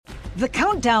The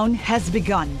countdown has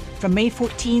begun. From May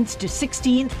 14th to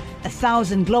 16th,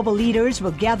 1,000 global leaders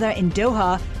will gather in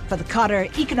Doha for the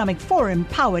Qatar Economic Forum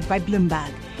powered by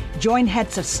Bloomberg. Join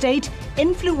heads of state,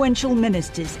 influential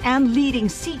ministers, and leading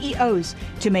CEOs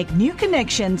to make new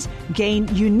connections,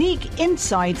 gain unique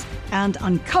insights, and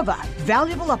uncover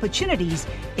valuable opportunities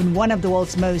in one of the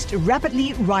world's most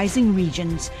rapidly rising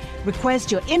regions.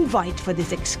 Request your invite for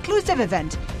this exclusive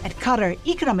event at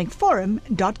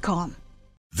QatarEconomicForum.com.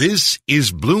 This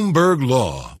is Bloomberg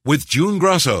Law with June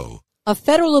Grosso. A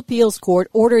federal appeals court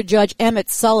ordered Judge Emmett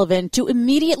Sullivan to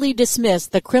immediately dismiss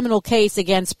the criminal case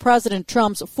against President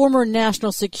Trump's former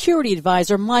national security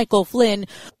advisor, Michael Flynn,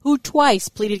 who twice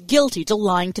pleaded guilty to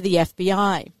lying to the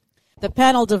FBI. The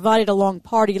panel divided along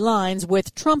party lines,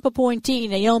 with Trump appointee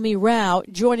Naomi Rao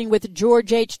joining with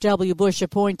George H.W. Bush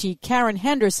appointee Karen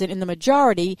Henderson in the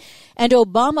majority and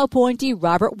Obama appointee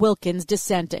Robert Wilkins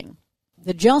dissenting.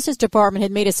 The Justice Department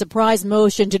had made a surprise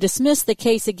motion to dismiss the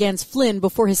case against Flynn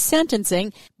before his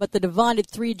sentencing, but the divided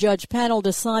three-judge panel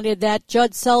decided that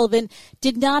Judge Sullivan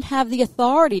did not have the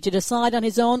authority to decide on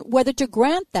his own whether to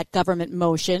grant that government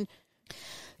motion.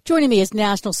 Joining me is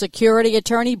National Security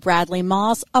Attorney Bradley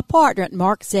Moss, a partner at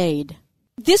Mark Zaid.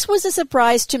 This was a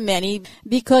surprise to many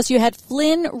because you had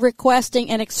Flynn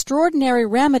requesting an extraordinary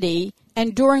remedy,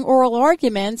 and during oral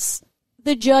arguments,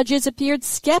 the judges appeared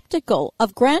skeptical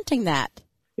of granting that.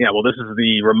 Yeah, well, this is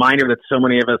the reminder that so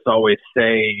many of us always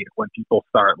say when people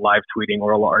start live tweeting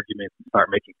oral arguments and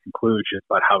start making conclusions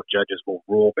about how judges will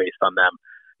rule based on them.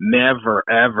 Never,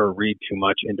 ever read too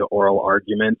much into oral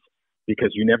arguments, because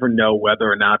you never know whether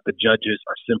or not the judges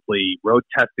are simply road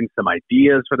testing some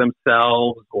ideas for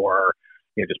themselves, or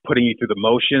just putting you through the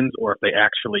motions, or if they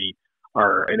actually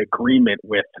are in agreement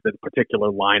with the particular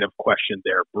line of question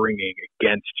they're bringing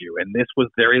against you. And this was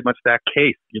very much that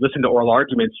case. You listen to oral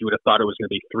arguments, you would have thought it was going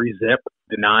to be 3-zip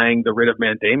denying the writ of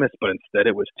mandamus, but instead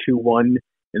it was 2-1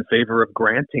 in favor of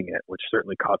granting it, which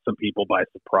certainly caught some people by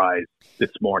surprise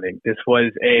this morning. This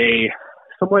was a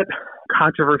somewhat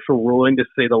controversial ruling, to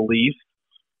say the least.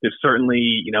 There's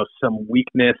certainly, some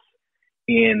weakness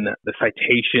in the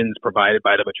citations provided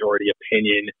by the majority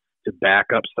opinion to back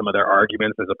up some of their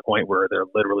arguments. There's a point where they're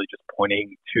literally just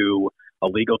pointing to a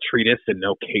legal treatise and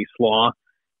no case law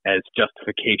as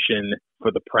justification for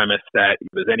the premise that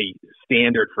there's any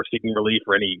standard for seeking relief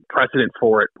or any precedent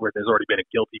for it where there's already been a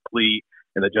guilty plea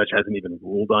and the judge hasn't even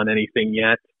ruled on anything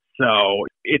yet. So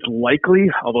it's likely,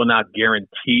 although not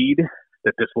guaranteed,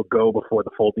 that this will go before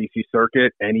the full D.C.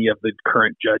 Circuit. Any of the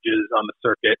current judges on the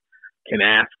circuit can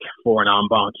ask for an en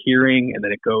banc hearing, and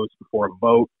then it goes before a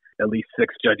vote. At least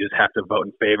 6 judges have to vote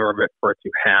in favor of it for it to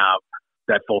have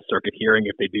that full circuit hearing.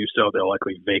 If they do so, they'll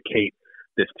likely vacate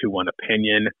this 2-1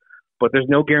 opinion. But there's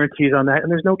no guarantees on that,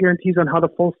 and there's no guarantees on how the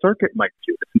full circuit might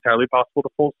do. It's entirely possible the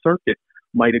full circuit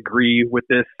might agree with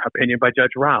this opinion by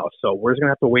Judge Rao. So we're just going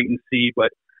to have to wait and see.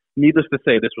 But needless to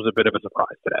say, this was a bit of a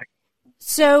surprise today.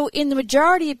 So in the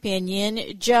majority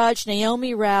opinion, Judge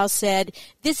Naomi Rao said,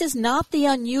 this is not the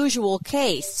unusual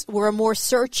case where a more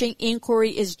searching inquiry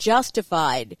is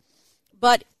justified.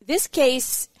 But this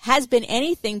case has been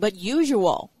anything but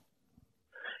usual.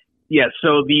 Yeah,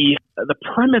 so the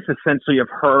premise essentially of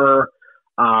her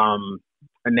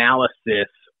analysis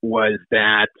was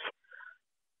that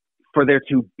for there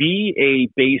to be a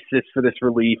basis for this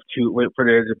relief, for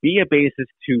there to be a basis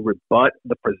to rebut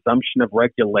the presumption of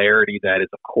regularity that is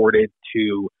accorded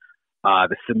to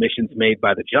the submissions made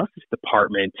by the Justice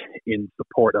Department in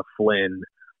support of Flynn,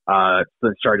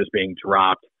 the charges being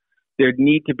dropped, there'd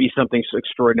need to be something so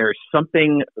extraordinary,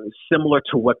 something similar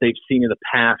to what they've seen in the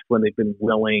past when they've been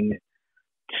willing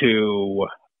to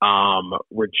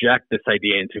reject this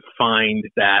idea and to find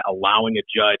that allowing a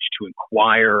judge to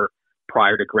inquire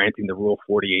prior to granting the Rule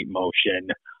 48 motion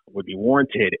would be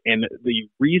warranted. And the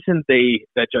reason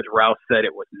that Judge Rao said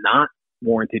it was not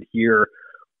warranted here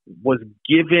was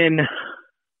given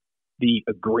the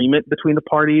agreement between the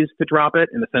parties to drop it,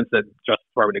 in the sense that the Justice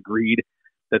Department agreed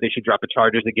that they should drop the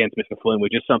charges against Mr. Flynn,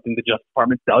 which is something the Justice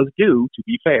Department does do, to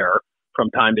be fair, from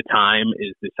time to time,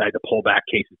 is decide to pull back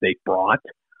cases they've brought.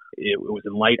 It was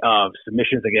in light of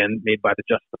submissions, again, made by the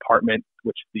Justice Department,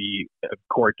 which the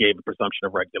court gave a presumption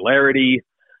of regularity.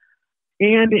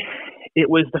 And it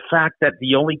was the fact that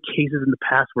the only cases in the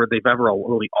past where they've ever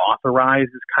really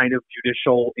authorized this kind of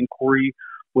judicial inquiry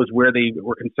was where they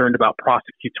were concerned about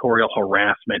prosecutorial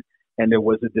harassment, and there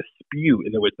was a dispute,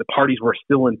 and the parties were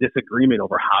still in disagreement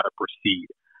over how to proceed.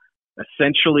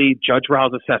 Essentially, Judge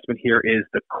Rao's assessment here is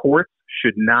the court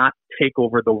should not take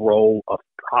over the role of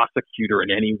prosecutor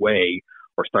in any way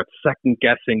or start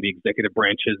second-guessing the executive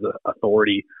branch's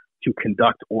authority to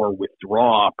conduct or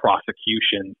withdraw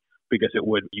prosecution because it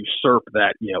would usurp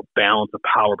that, balance of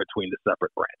power between the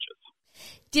separate branches.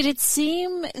 Did it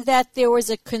seem that there was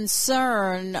a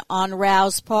concern on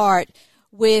Rao's part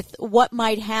with what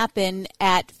might happen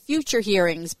at future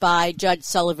hearings by Judge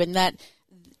Sullivan, that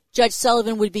Judge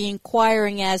Sullivan would be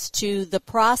inquiring as to the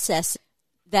process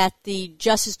that the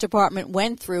Justice Department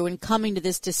went through in coming to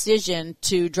this decision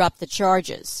to drop the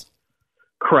charges?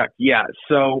 Correct, yeah.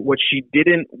 So what she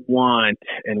didn't want,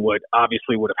 and what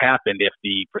obviously would have happened if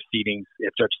the proceedings,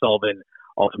 if Judge Sullivan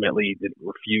ultimately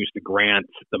refused to grant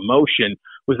the motion,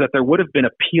 was that there would have been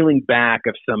a peeling back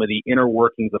of some of the inner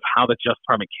workings of how the Justice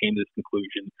Department came to this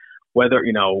conclusion, whether,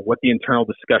 what the internal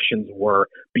discussions were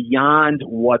beyond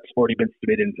what's already been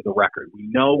submitted into the record. We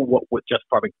know what Justice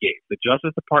Department gave. The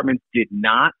Justice Department did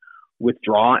not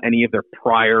withdraw any of their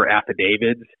prior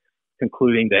affidavits,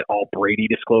 concluding that all Brady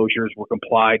disclosures were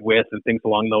complied with and things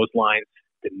along those lines,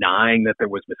 denying that there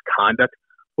was misconduct.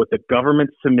 What the government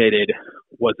submitted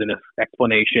was an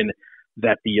explanation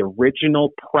that the original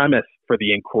premise for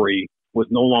the inquiry was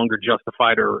no longer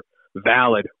justified or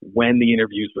valid when the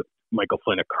interviews with Michael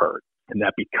Flynn occurred. And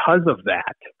that because of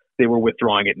that, they were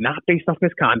withdrawing it, not based off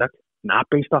misconduct, not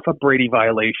based off of Brady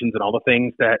violations and all the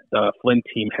things that the Flynn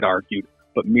team had argued,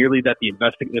 but merely that the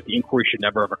inquiry should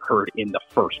never have occurred in the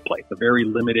first place, a very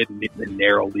limited and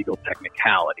narrow legal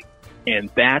technicality. And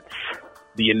that's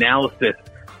the analysis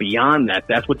beyond that.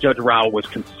 That's what Judge Rao was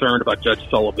concerned about Judge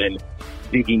Sullivan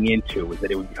digging into, is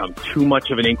that it would become too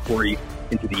much of an inquiry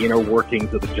into the inner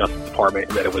workings of the Justice Department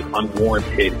and that it was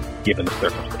unwarranted given the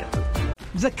circumstances.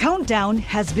 The countdown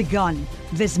has begun.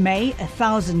 This May,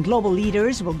 1,000 global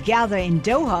leaders will gather in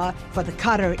Doha for the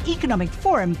Qatar Economic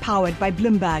Forum powered by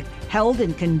Bloomberg, held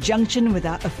in conjunction with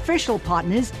our official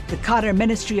partners, the Qatar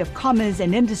Ministry of Commerce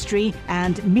and Industry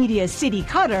and Media City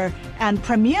Qatar, and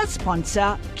premier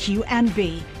sponsor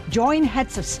QNB. Join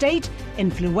heads of state,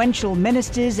 influential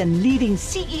ministers, and leading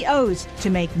CEOs to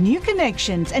make new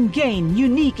connections and gain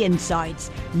unique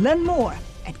insights. Learn more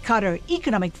at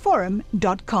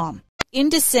QatarEconomicForum.com. In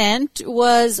dissent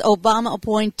was Obama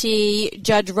appointee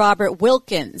Judge Robert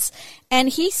Wilkins, and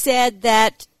he said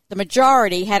that the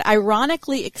majority had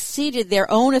ironically exceeded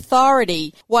their own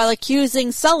authority while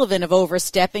accusing Sullivan of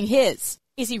overstepping his.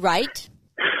 Is he right?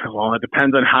 Well, it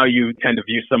depends on how you tend to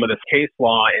view some of this case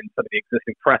law and some of the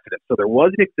existing precedents. So there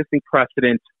was an existing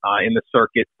precedent in the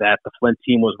circuit that the Flynn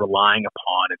team was relying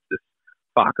upon. It's this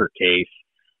Fokker case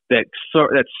that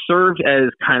served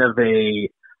as kind of a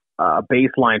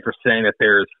baseline for saying that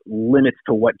there's limits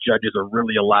to what judges are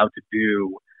really allowed to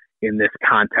do in this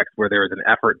context where there is an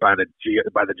effort by the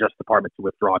Justice Department to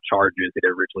withdraw charges it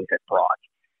originally had brought.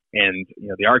 And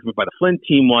the argument by the Flynn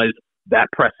team was that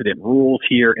precedent rules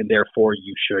here, and therefore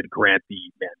you should grant the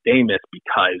mandamus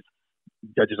because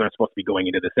judges aren't supposed to be going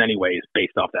into this anyways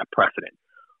based off that precedent.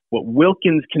 What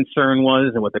Wilkins' concern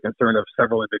was, and what the concern of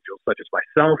several individuals such as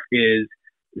myself is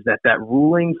that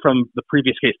ruling from the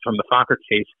previous case, from the Fokker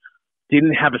case,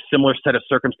 didn't have a similar set of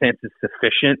circumstances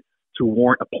sufficient to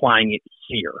warrant applying it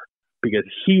here. Because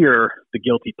here, the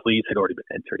guilty pleas had already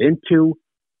been entered into.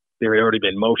 There had already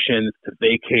been motions to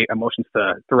vacate, motions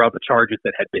to throw out the charges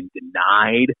that had been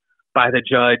denied by the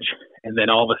judge. And then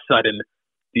all of a sudden,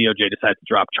 DOJ decided to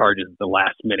drop charges at the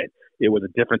last minute. It was a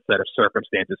different set of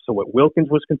circumstances. So what Wilkins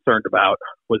was concerned about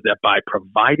was that by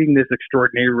providing this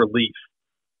extraordinary relief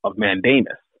of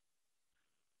mandamus,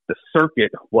 the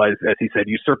circuit was, as he said,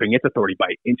 usurping its authority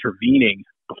by intervening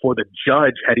before the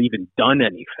judge had even done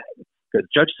anything. Because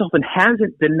Judge Sullivan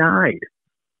hasn't denied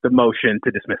the motion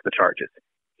to dismiss the charges.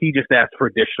 He just asked for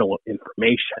additional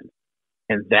information.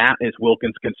 And that is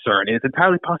Wilkins' concern. And it's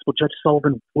entirely possible Judge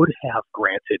Sullivan would have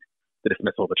granted the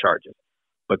dismissal of the charges.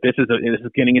 But this is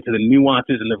getting into the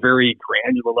nuances and the very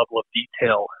granular level of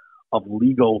detail of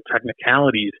legal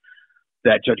technicalities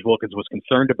that Judge Wilkins was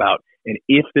concerned about. And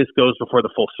if this goes before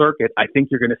the full circuit, I think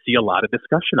you're going to see a lot of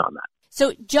discussion on that.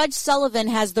 So Judge Sullivan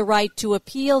has the right to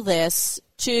appeal this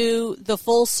to the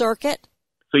full circuit?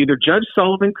 So either Judge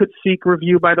Sullivan could seek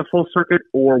review by the full circuit,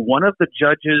 or one of the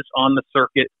judges on the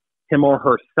circuit, him or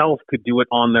herself, could do it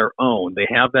on their own. They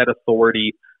have that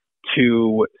authority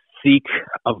to seek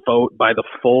a vote by the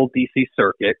full D.C.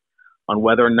 circuit on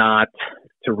whether or not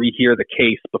to rehear the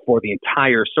case before the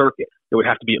entire circuit. There would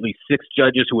have to be at least 6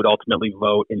 judges who would ultimately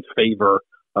vote in favor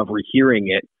of rehearing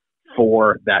it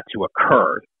for that to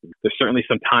occur. There's certainly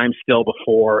some time still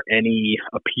before any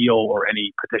appeal or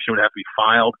any petition would have to be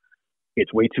filed.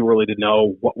 It's way too early to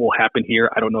know what will happen here.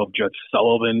 I don't know if Judge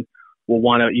Sullivan will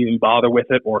want to even bother with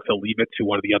it, or if he'll leave it to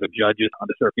one of the other judges on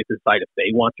the circuit to decide if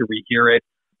they want to rehear it.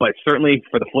 But certainly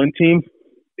for the Flynn team,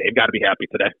 they've got to be happy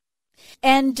today.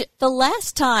 And the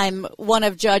last time one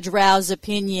of Judge Rao's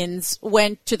opinions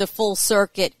went to the full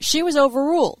circuit, she was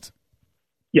overruled.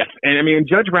 Yes, and I mean,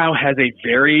 Judge Rao has a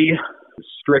very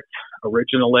strict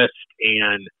originalist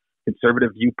and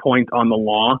conservative viewpoint on the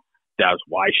law. That's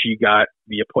why she got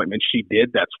the appointment she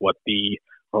did. That's what the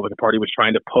Republican Party was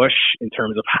trying to push in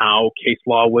terms of how case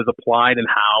law was applied and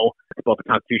how both the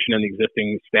Constitution and the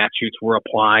existing statutes were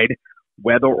applied.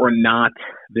 Whether or not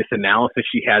this analysis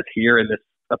she has here in this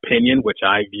opinion, which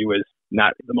I view as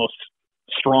not the most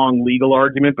strong legal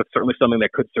argument, but certainly something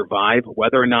that could survive,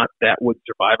 whether or not that would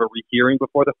survive a rehearing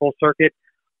before the full circuit,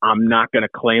 I'm not going to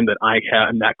claim that I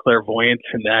am that clairvoyant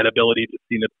and that ability to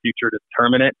see in the future to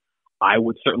determine it. I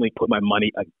would certainly put my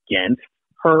money against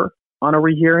her on a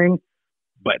rehearing,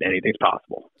 but anything's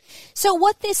possible. So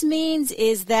what this means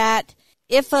is that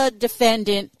if a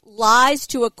defendant lies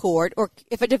to a court or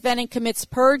if a defendant commits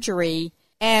perjury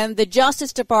and the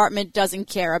Justice Department doesn't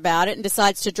care about it and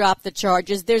decides to drop the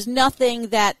charges, there's nothing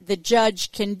that the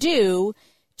judge can do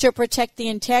to protect the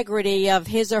integrity of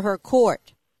his or her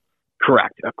court.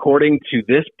 Correct. According to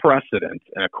this precedent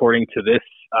and according to this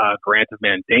grant of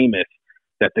mandamus,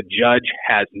 that the judge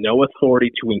has no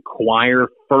authority to inquire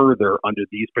further under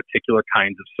these particular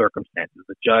kinds of circumstances.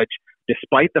 The judge,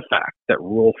 despite the fact that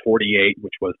Rule 48,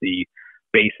 which was the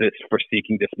basis for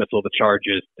seeking dismissal of the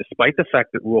charges, despite the fact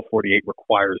that Rule 48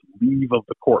 requires leave of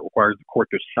the court, requires the court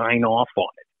to sign off on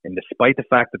it, and despite the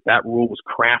fact that that rule was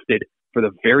crafted for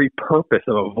the very purpose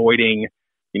of avoiding,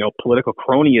 political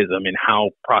cronyism in how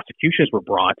prosecutions were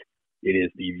brought, it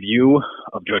is the view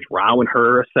of Judge Rao and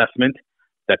her assessment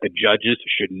that the judges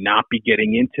should not be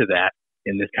getting into that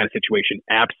in this kind of situation,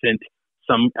 absent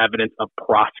some evidence of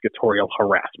prosecutorial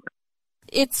harassment.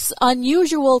 It's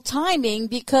unusual timing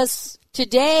because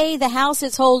today the House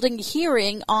is holding a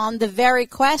hearing on the very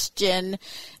question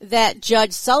that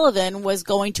Judge Sullivan was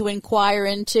going to inquire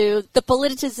into, the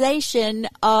politicization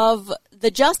of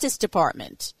the Justice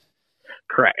Department.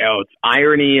 Correct. It's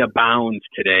irony abounds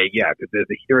today. Yeah, there's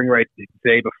a hearing right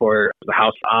today before the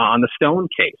House on the Stone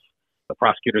case. The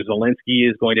prosecutor Zelensky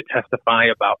is going to testify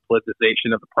about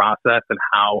politicization of the process and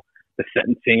how the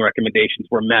sentencing recommendations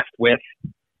were messed with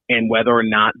and whether or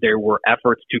not there were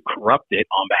efforts to corrupt it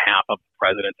on behalf of the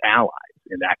president's allies,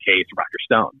 in that case, Roger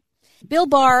Stone. Bill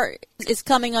Barr is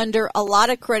coming under a lot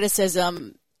of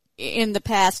criticism in the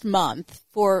past month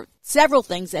for several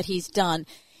things that he's done.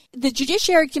 The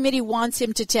Judiciary Committee wants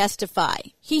him to testify.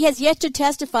 He has yet to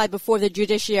testify before the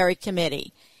Judiciary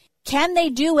Committee. Can they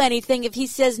do anything if he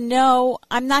says, no,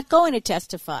 I'm not going to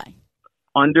testify?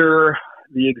 Under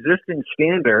the existing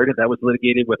standard that was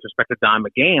litigated with respect to Don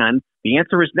McGahn, the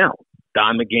answer is no.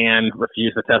 Don McGahn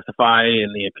refused to testify in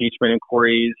the impeachment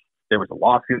inquiries. There was a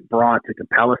lawsuit brought to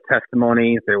compel his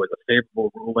testimony. There was a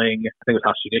favorable ruling. I think it was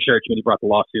House Judiciary Committee brought the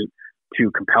lawsuit to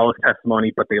compel his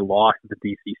testimony, but they lost the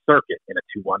D.C. Circuit in a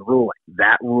 2-1 ruling.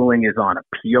 That ruling is on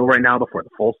appeal right now before the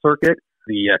full circuit.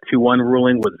 The 2-1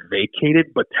 ruling was vacated,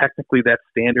 but technically that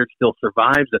standard still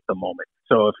survives at the moment.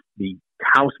 So if the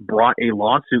House brought a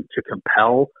lawsuit to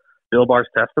compel Bill Barr's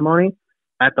testimony,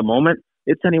 at the moment,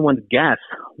 it's anyone's guess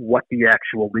what the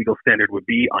actual legal standard would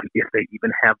be on if they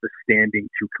even have the standing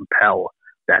to compel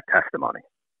that testimony.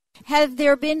 Have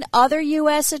there been other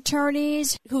U.S.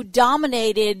 attorneys who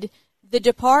dominated the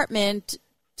department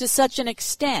to such an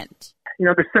extent?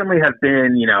 There certainly have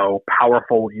been,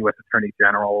 powerful U.S. attorney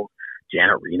generals.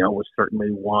 Janet Reno was certainly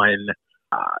one.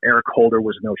 Eric Holder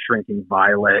was no shrinking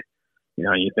violet.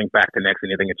 You think back to Nixon,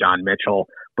 you think of John Mitchell.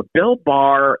 But Bill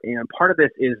Barr, part of this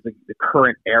is the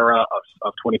current era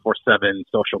of 24/7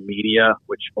 social media,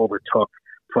 which overtook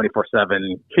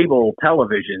 24/7 cable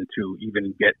television to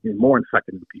even get more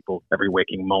infected into people's every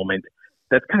waking moment.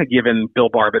 That's kind of given Bill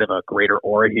Barr a bit of a greater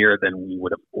aura here than we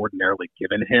would have ordinarily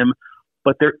given him.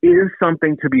 But there is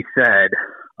something to be said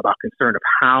about concern of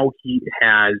how he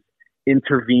has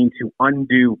intervened to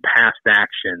undo past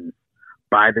actions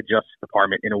by the Justice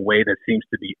Department in a way that seems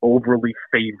to be overly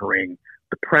favoring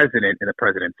the president and the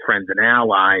president's friends and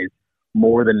allies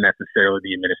more than necessarily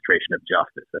the administration of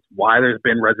justice. That's why there's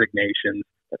been resignations.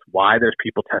 That's why there's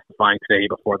people testifying today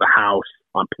before the House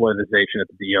on politicization at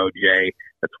the DOJ.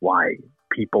 That's why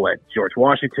people at George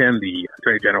Washington, the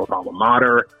Attorney General's alma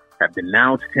mater, have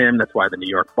denounced him. That's why the New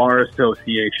York Bar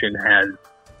Association has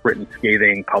written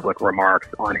scathing public remarks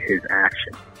on his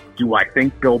actions. Do I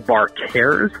think Bill Barr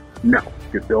cares? No.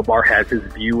 Because Bill Barr has his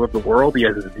view of the world. He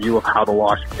has his view of how the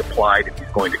law should be applied, and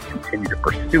he's going to continue to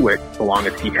pursue it so long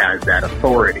as he has that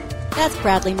authority. That's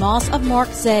Bradley Moss of Mark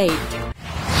Zaid.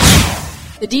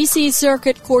 The D.C.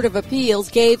 Circuit Court of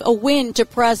Appeals gave a win to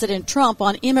President Trump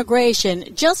on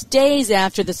immigration just days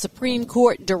after the Supreme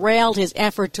Court derailed his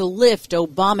effort to lift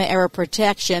Obama-era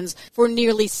protections for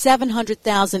nearly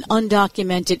 700,000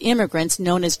 undocumented immigrants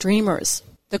known as Dreamers.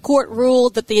 The court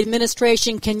ruled that the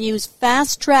administration can use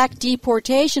fast-track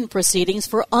deportation proceedings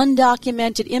for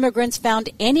undocumented immigrants found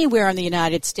anywhere in the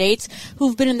United States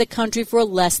who've been in the country for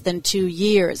less than 2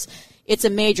 years. It's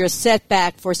a major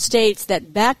setback for states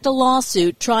that backed a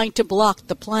lawsuit trying to block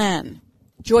the plan.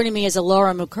 Joining me is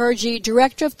Alara Mukherjee,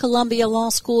 Director of Columbia Law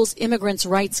School's Immigrants'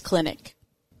 Rights Clinic.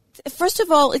 First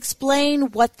of all,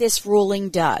 explain what this ruling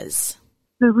does.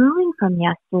 The ruling from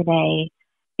yesterday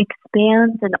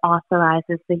expands and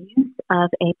authorizes the use of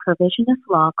a provision of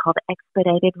law called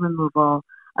expedited removal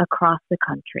across the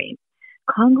country.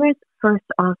 Congress first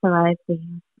authorized the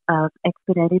use of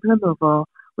expedited removal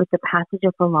with the passage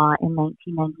of the law in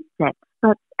 1996.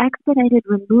 But expedited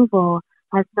removal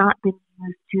has not been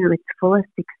used to its fullest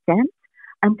extent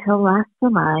until last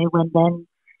July, when then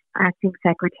Acting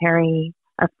Secretary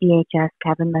of DHS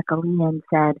Kevin McAlean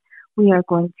said, we are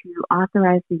going to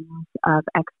authorize the use of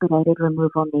expedited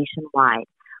removal nationwide.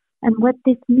 And what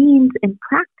this means in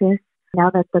practice, now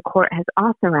that the court has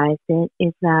authorized it,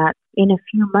 is that in a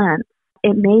few months,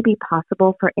 it may be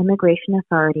possible for immigration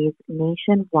authorities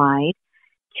nationwide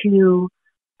to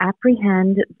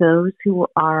apprehend those who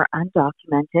are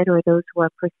undocumented or those who are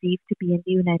perceived to be in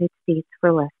the United States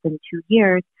for less than 2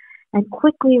 years and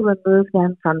quickly remove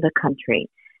them from the country.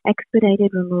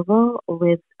 Expedited removal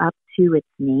lives up to its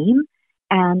name,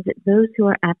 and those who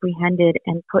are apprehended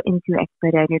and put into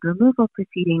expedited removal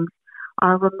proceedings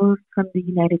are removed from the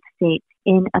United States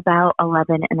in about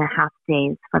 11 and a half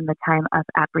days from the time of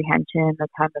apprehension, the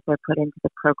time that they're put into the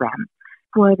program.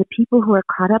 For the people who are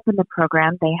caught up in the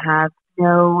program, they have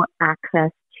no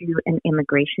access to an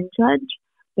immigration judge.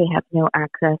 They have no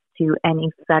access to any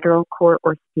federal court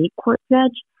or state court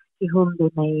judge to whom they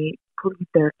may plead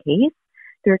their case.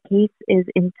 Their case is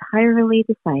entirely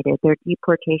decided. Their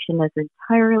deportation is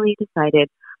entirely decided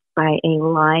by a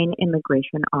line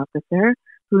immigration officer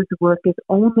whose work is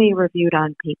only reviewed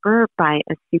on paper by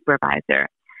a supervisor.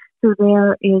 So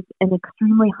there is an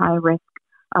extremely high risk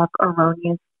of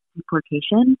erroneous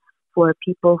deportation for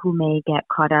people who may get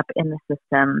caught up in the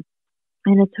system.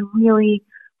 And it's really,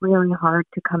 really hard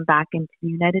to come back into the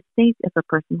United States if a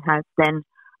person has been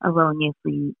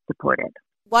erroneously deported.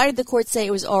 Why did the court say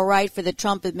it was all right for the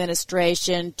Trump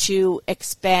administration to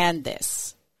expand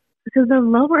this? So the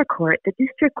lower court, the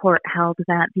district court, held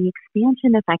that the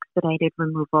expansion of expedited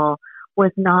removal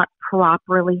was not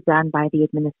properly done by the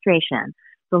administration.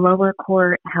 The lower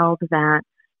court held that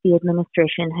the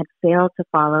administration had failed to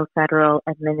follow federal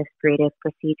administrative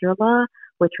procedure law,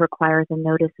 which requires a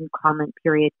notice and comment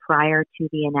period prior to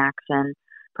enacting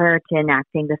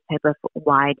this type of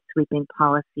wide sweeping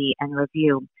policy and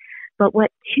review. But what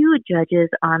two judges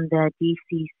on the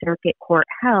D.C. Circuit Court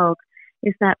held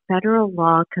is that federal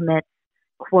law commits,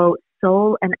 quote,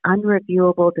 sole and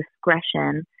unreviewable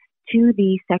discretion to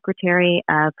the Secretary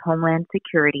of Homeland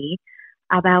Security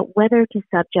about whether to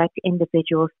subject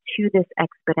individuals to this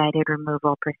expedited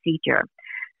removal procedure.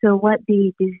 So what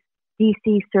the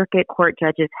D.C. Circuit Court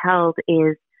judges held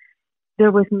is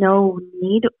there was no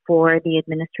need for the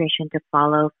administration to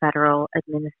follow federal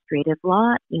administrative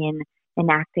law in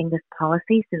enacting this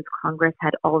policy, since Congress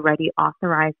had already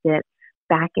authorized it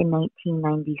back in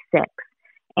 1996.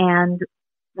 And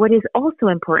what is also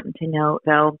important to note,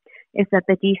 though, is that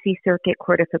the D.C. Circuit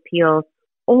Court of Appeals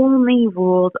only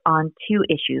ruled on two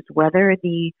issues: whether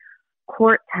the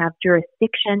courts have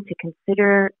jurisdiction to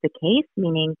consider the case,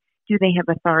 meaning do they have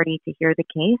authority to hear the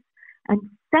case, and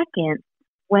second,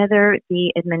 whether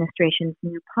the administration's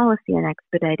new policy on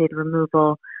expedited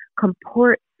removal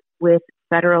comports with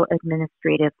federal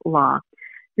administrative law.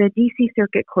 The D.C.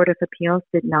 Circuit Court of Appeals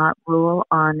did not rule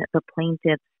on the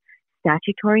plaintiff's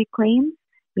statutory claims,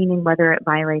 meaning whether it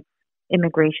violates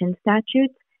immigration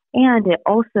statutes, and it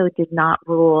also did not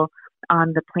rule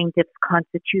on the plaintiff's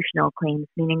constitutional claims,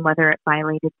 meaning whether it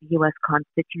violated the U.S.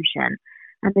 Constitution.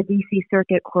 And the D.C.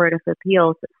 Circuit Court of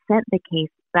Appeals sent the case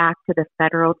back to the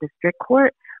federal district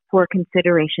court for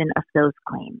consideration of those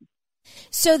claims.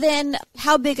 So then,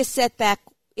 how big a setback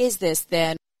is this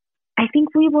then? I think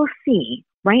we will see.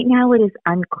 Right now it is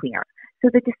unclear. So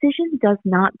the decision does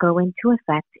not go into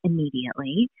effect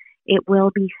immediately. It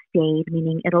will be stayed,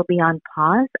 meaning it'll be on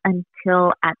pause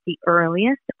until at the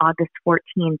earliest, August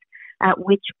 14th, at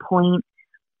which point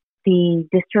the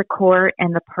district court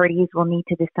and the parties will need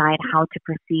to decide how to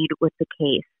proceed with the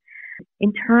case.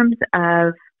 In terms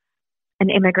of an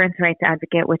immigrants' rights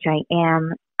advocate, which I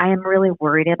am really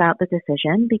worried about the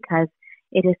decision, because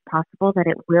It is possible that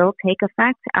it will take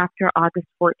effect after August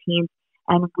 14th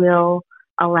and will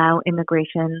allow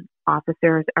immigration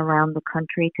officers around the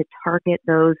country to target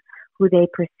those who they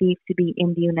perceive to be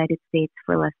in the United States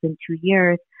for less than 2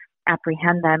 years,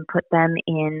 apprehend them, put them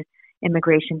in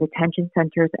immigration detention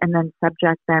centers, and then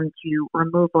subject them to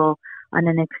removal on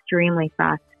an extremely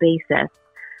fast basis.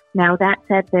 Now, that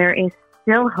said, there is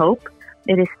still hope.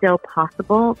 It is still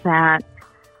possible that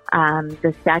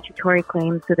the statutory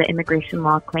claims, so the immigration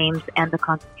law claims and the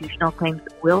constitutional claims,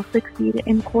 will succeed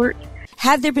in court.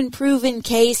 Have there been proven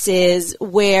cases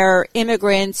where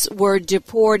immigrants were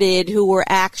deported who were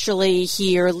actually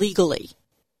here legally?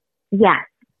 Yes,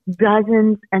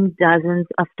 dozens and dozens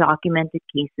of documented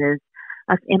cases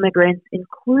of immigrants,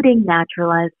 including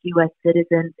naturalized U.S.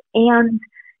 citizens and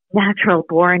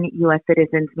natural-born U.S.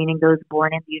 citizens, meaning those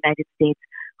born in the United States,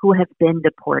 who have been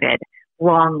deported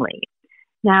wrongly.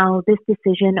 Now, this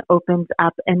decision opens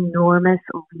up enormous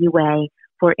leeway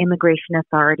for immigration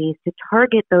authorities to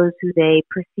target those who they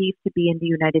perceive to be in the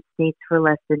United States for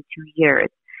less than 2 years.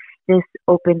 This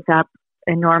opens up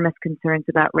enormous concerns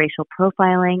about racial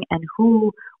profiling and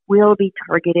who will be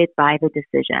targeted by the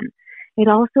decision. It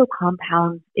also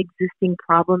compounds existing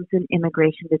problems in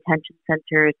immigration detention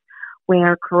centers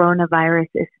where coronavirus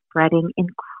is spreading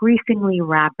increasingly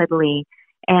rapidly,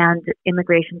 and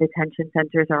immigration detention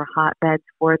centers are hotbeds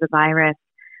for the virus.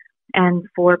 And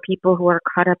for people who are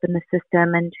caught up in the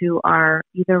system and who are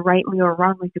either rightly or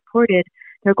wrongly deported,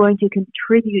 they're going to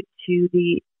contribute to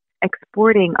the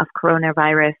exporting of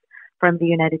coronavirus from the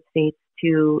United States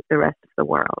to the rest of the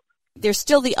world. There's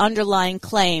still the underlying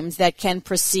claims that can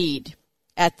proceed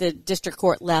at the district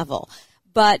court level,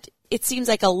 but it seems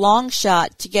like a long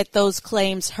shot to get those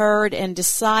claims heard and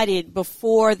decided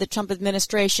before the Trump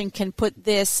administration can put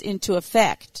this into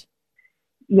effect.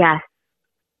 Yes,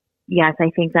 I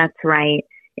think that's right.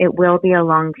 It will be a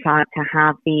long shot to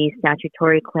have the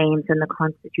statutory claims and the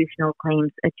constitutional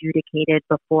claims adjudicated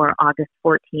before August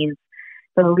 14th.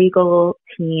 The legal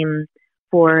team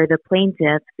for the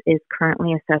plaintiffs is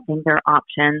currently assessing their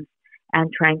options and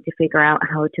trying to figure out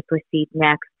how to proceed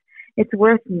next. It's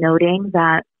worth noting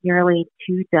that nearly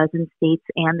 24 states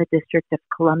and the District of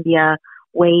Columbia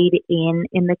weighed in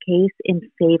the case in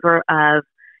favor of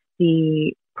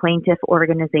the plaintiff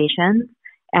organizations,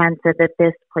 and said that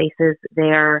this places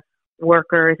their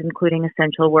workers, including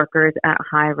essential workers, at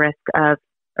high risk of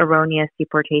erroneous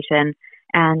deportation,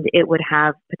 and it would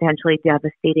have potentially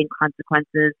devastating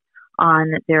consequences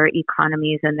on their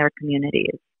economies and their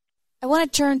communities. I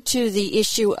want to turn to the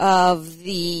issue of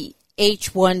the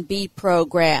H-1B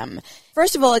program.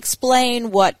 First of all,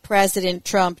 explain what President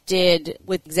Trump did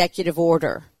with executive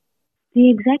order. The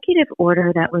executive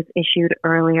order that was issued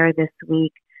earlier this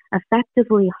week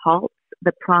effectively halts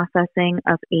the processing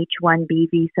of H-1B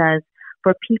visas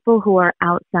for people who are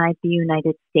outside the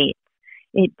United States.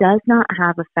 It does not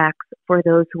have effects for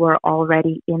those who are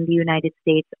already in the United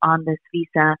States on this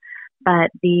visa, but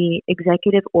the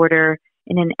executive order,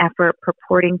 in an effort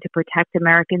purporting to protect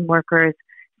American workers,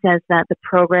 says that the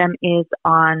program is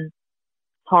on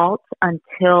halt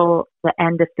until the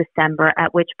end of December,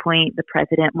 at which point the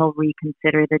president will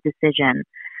reconsider the decision.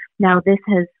 Now, this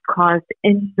has caused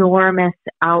enormous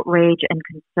outrage and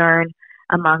concern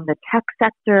among the tech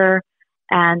sector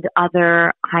and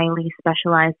other highly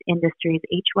specialized industries.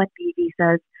 H-1B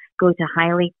visas go to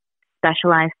highly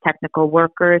specialized technical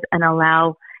workers and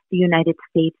allow the United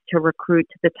States to recruit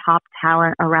the top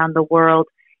talent around the world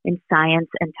in science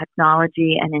and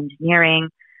technology and engineering.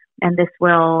 And this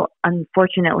will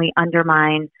unfortunately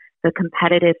undermine the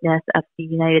competitiveness of the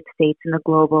United States in the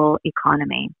global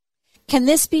economy. Can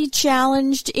this be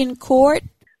challenged in court?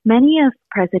 Many of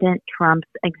President Trump's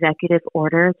executive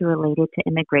orders related to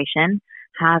immigration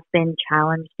have been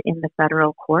challenged in the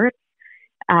federal courts.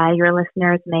 Your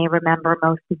listeners may remember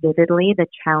most vividly the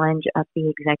challenge of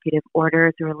the executive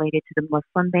orders related to the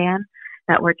Muslim ban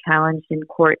that were challenged in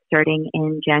court starting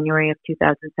in January of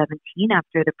 2017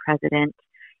 after the president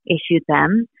issued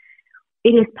them.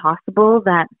 It is possible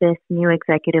that this new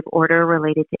executive order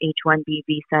related to H-1B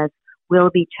visas will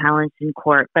be challenged in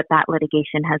court, but that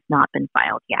litigation has not been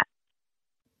filed yet.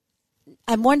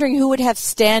 I'm wondering who would have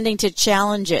standing to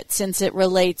challenge it, since it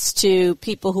relates to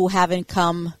people who haven't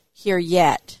come here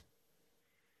yet.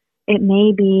 It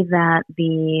may be that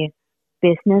the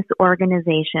business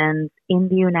organizations in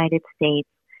the United States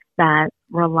that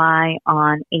rely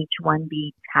on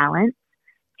H-1B talent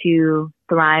to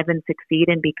thrive and succeed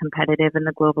and be competitive in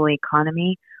the global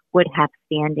economy would have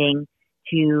standing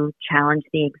to challenge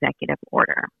the executive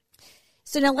order.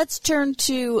 So now let's turn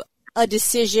to a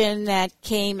decision that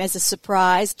came as a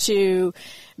surprise to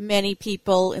many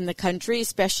people in the country,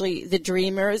 especially the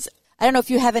Dreamers. I don't know if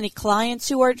you have any clients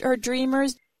who are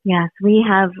Dreamers. Yes, we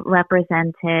have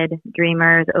represented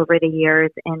Dreamers over the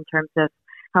years in terms of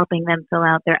helping them fill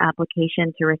out their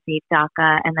application to receive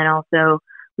DACA, and then also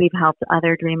we've helped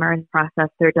other Dreamers process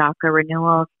their DACA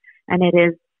renewals. And it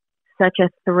is such a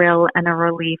thrill and a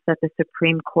relief that the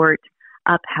Supreme Court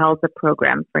upheld the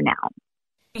program for now.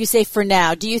 You say for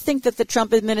now. Do you think that the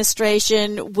Trump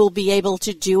administration will be able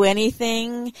to do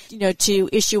anything, to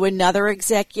issue another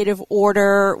executive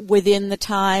order within the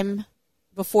time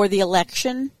before the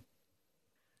election?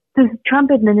 The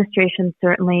Trump administration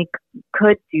certainly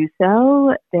could do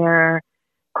so. The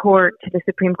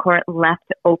Supreme Court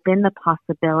left open the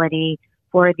possibility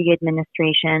for the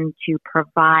administration to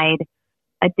provide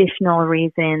additional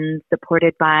reasons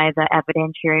supported by the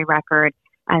evidentiary record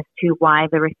as to why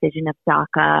the rescission of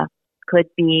DACA could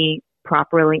be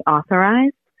properly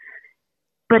authorized.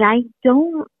 But I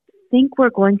don't think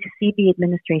we're going to see the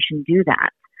administration do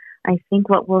that. I think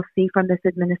what we'll see from this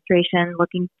administration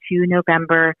looking to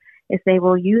November is they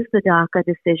will use the DACA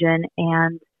decision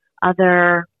and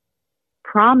other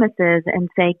promises and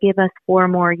say, give us 4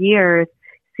 more years,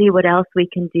 see what else we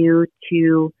can do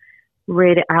to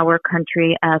rid our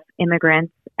country of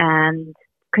immigrants and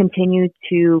continue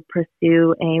to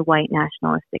pursue a white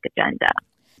nationalistic agenda.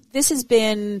 This has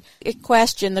been the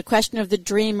question of the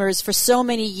Dreamers for so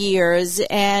many years,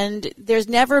 and there's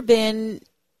never been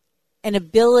an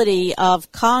ability of a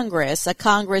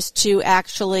Congress to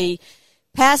actually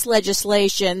pass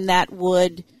legislation that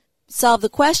would solve the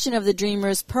question of the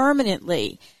Dreamers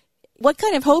permanently. What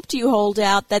kind of hope do you hold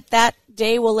out that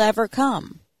day will ever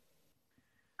come?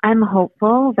 I'm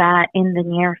hopeful that in the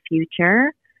near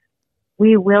future,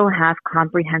 we will have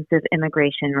comprehensive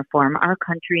immigration reform. Our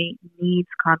country needs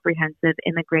comprehensive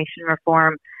immigration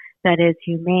reform that is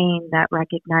humane, that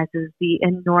recognizes the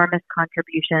enormous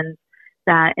contributions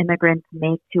that immigrants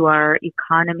make to our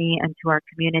economy and to our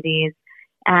communities.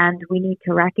 And we need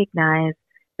to recognize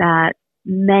that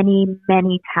many,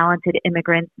 many talented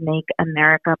immigrants make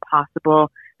America possible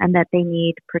and that they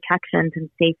need protections and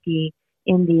safety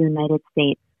in the United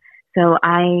States. So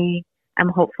I'm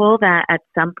hopeful that at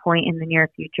some point in the near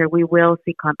future, we will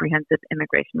see comprehensive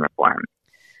immigration reform.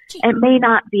 It may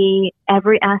not be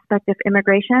every aspect of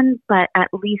immigration, but at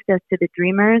least as to the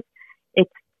Dreamers,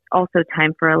 it's also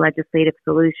time for a legislative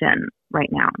solution right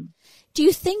now. Do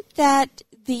you think that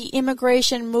the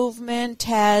immigration movement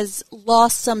has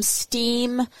lost some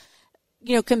steam,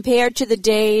 compared to the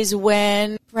days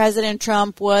when President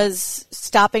Trump was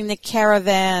stopping the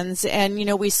caravans and,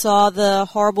 we saw the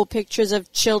horrible pictures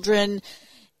of children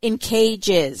in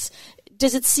cages?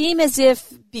 Does it seem as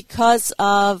if because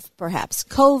of perhaps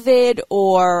COVID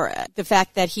or the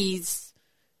fact that he's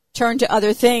turned to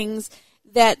other things,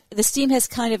 that the steam has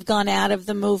kind of gone out of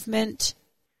the movement?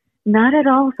 Not at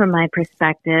all from my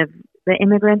perspective. The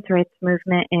immigrants' rights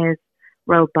movement is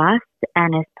robust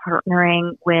and is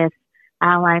partnering with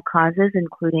ally causes,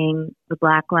 including the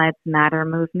Black Lives Matter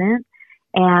movement.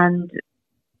 And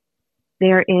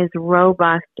there is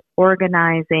robust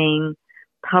organizing,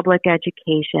 public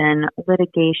education,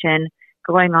 litigation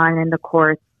going on in the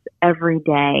courts every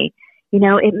day.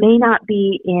 It may not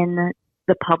be in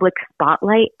the public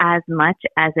spotlight as much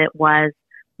as it was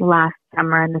last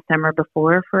summer and the summer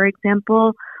before, for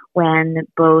example, when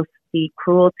both the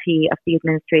cruelty of the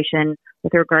administration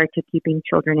with regard to keeping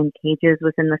children in cages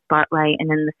was in the spotlight,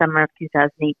 and in the summer of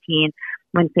 2018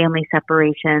 when family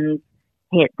separations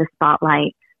hit the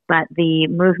spotlight. But the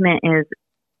movement is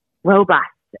robust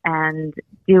and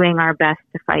doing our best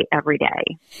to fight every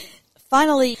day.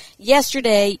 Finally,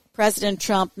 yesterday, President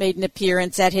Trump made an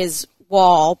appearance at his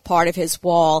wall, part of his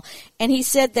wall, and he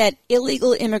said that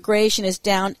illegal immigration is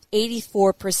down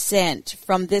 84%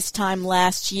 from this time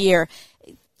last year.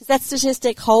 Does that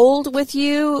statistic hold with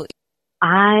you?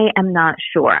 I am not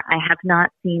sure. I have not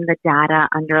seen the data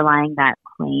underlying that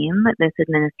claim. This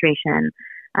administration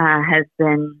has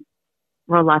been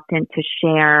reluctant to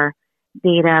share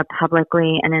data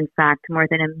publicly, and in fact, more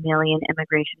than 1 million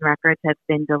immigration records have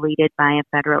been deleted by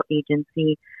a federal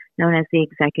agency known as the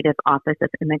Executive Office of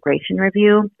Immigration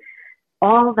Review.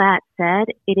 All that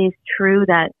said, it is true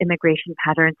that immigration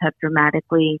patterns have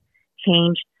dramatically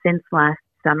changed since last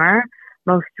summer.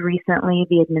 Most recently,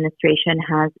 the administration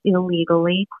has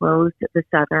illegally closed the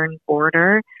southern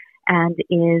border and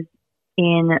is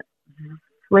in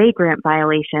flagrant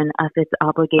violation of its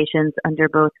obligations under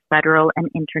both federal and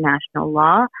international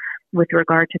law with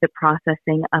regard to the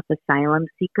processing of asylum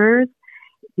seekers.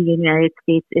 The United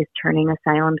States is turning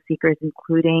asylum seekers,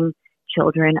 including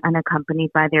children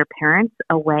unaccompanied by their parents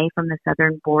away from the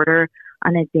southern border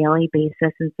on a daily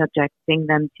basis and subjecting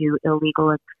them to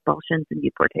illegal expulsions and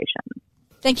deportations.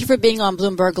 Thank you for being on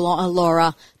Bloomberg Law,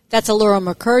 Laura. That's Laura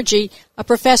Mukherjee, a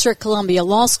professor at Columbia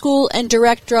Law School and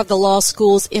director of the law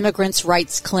school's Immigrants'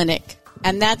 Rights Clinic.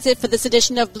 And that's it for this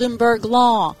edition of Bloomberg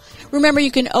Law. Remember,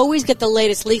 you can always get the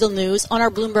latest legal news on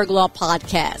our Bloomberg Law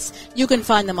podcasts. You can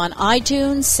find them on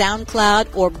iTunes,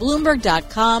 SoundCloud, or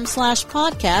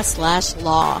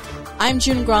Bloomberg.com/podcast/law. I'm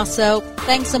June Grosso.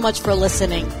 Thanks so much for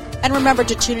listening. And remember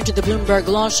to tune into the Bloomberg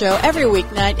Law Show every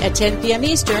weeknight at 10 p.m.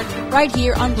 Eastern, right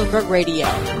here on Bloomberg Radio.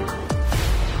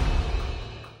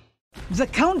 The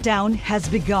countdown has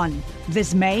begun.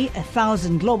 This May,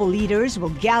 1,000 global leaders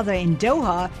will gather in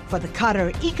Doha for the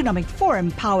Qatar Economic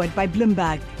Forum powered by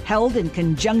Bloomberg, held in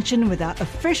conjunction with our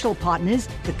official partners,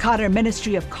 the Qatar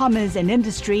Ministry of Commerce and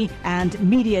Industry and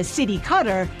Media City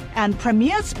Qatar, and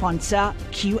premier sponsor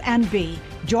QNB.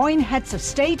 Join heads of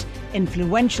state,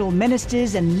 influential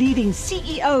ministers, and leading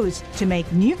CEOs to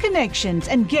make new connections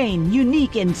and gain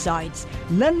unique insights.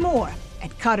 Learn more at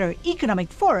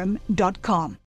QatarEconomicForum.com.